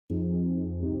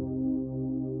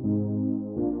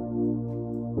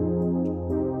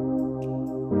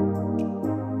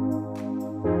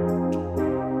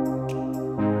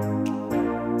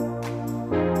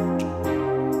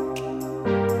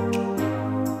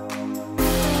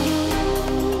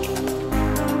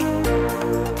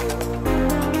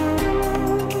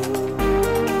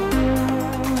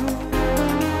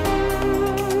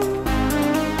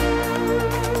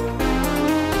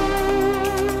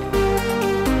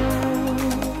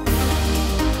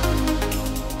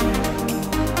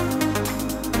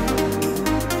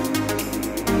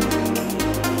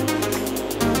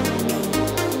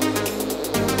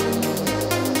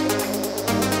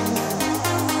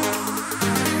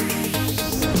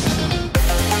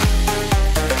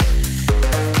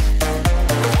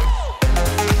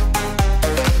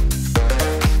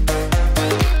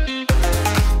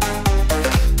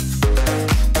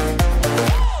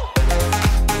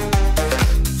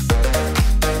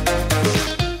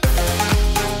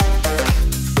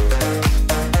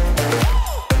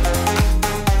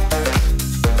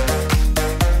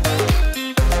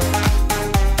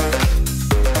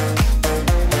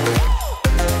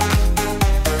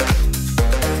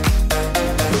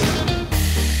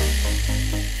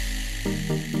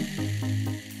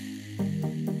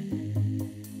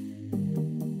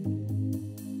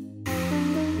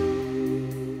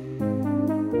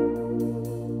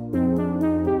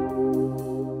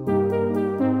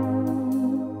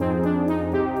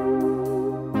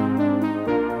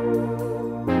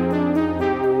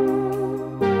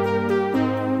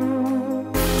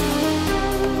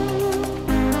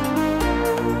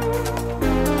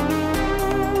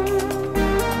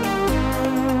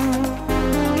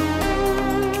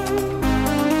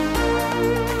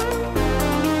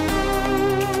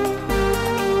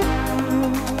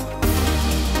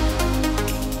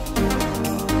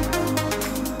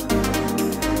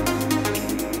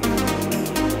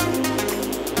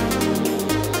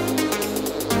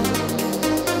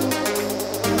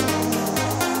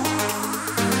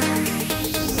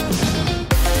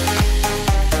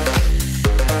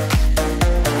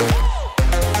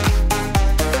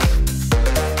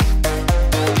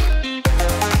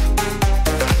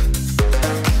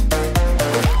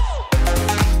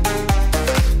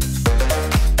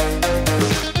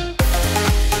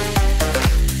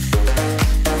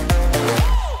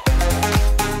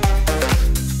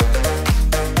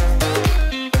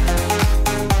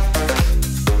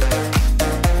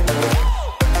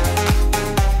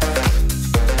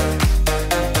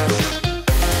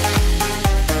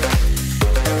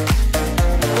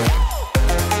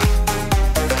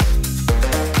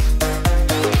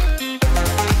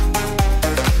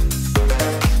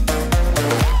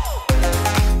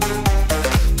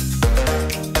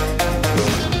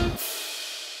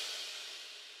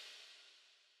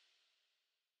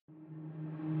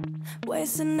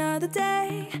Waste another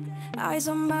day, eyes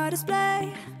on my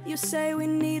display. You say we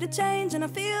need a change and I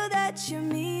feel that you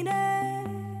mean it.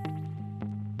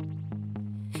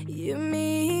 You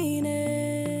mean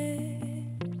it.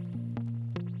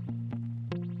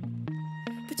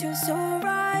 But you're so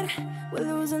right, we're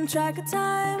losing track of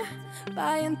time,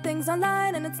 buying things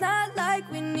online and it's not like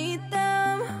we need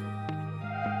them.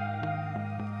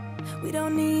 We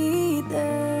don't need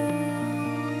them.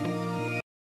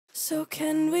 So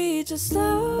can we just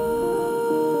slow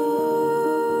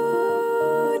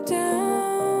down?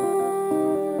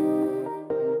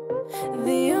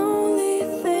 The only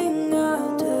thing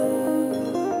I'll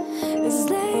do is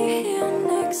lay here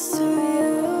next to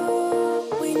you.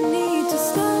 We need to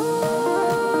slow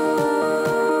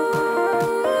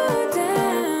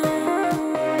down.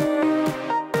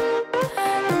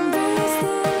 Embrace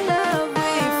the love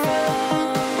we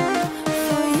found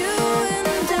for you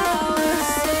and our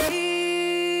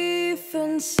safe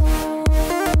and sound.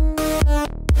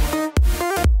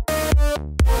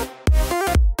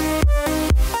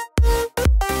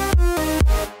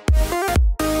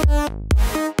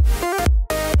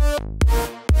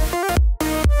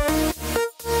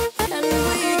 And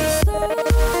we just slow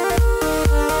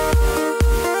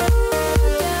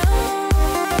down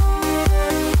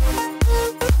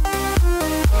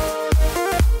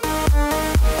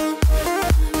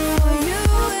for you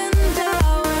and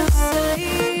our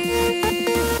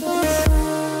safe and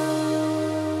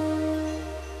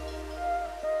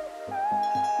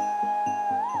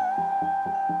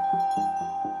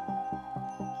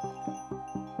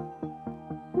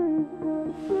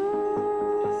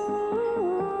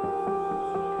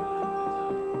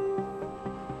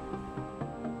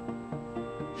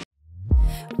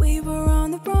we were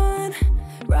on the run,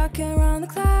 rocking around the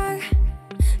clock.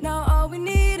 Now all we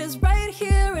need is right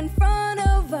here in front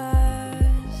of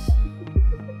us.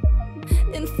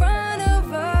 In front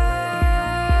of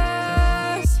us.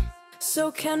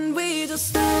 So can we just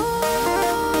slow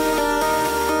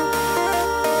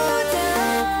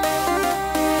down?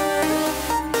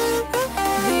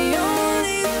 The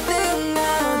only thing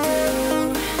I'll do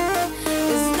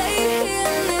is lay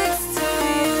here next to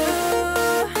you.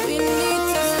 We need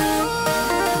to slow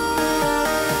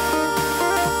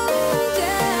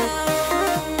down.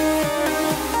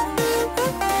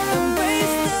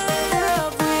 Embrace the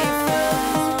love we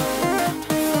found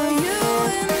for you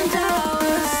and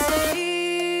our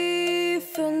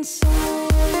safe and sound.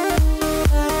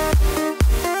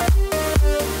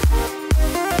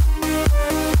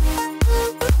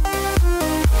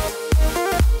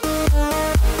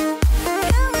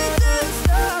 Can we just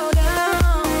slow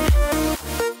down?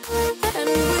 And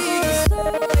we just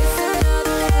slow waste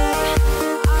another day.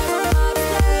 I don't know to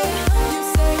say. You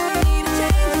say we need a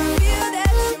change and feel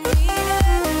that you mean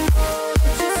it.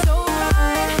 But you're so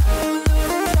right, we're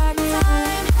losing track of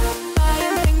time,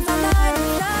 buying things online,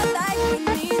 it's not like we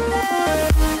need them.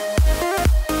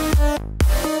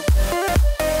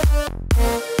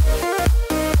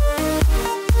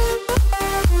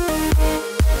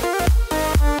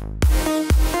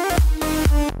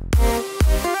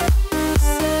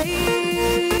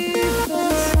 Safe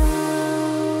and sound.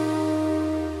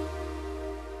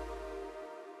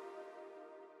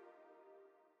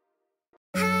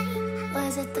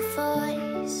 Was it the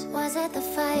voice? Was it the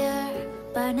fire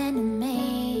burning in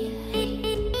me?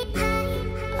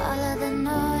 All of the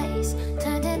noise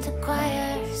turned into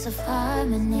choirs of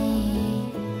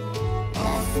harmony.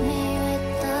 Left me with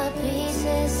the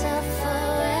pieces of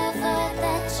forever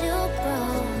that you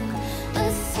broke.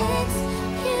 But since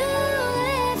you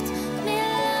left me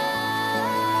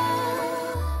alone,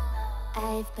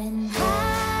 I've been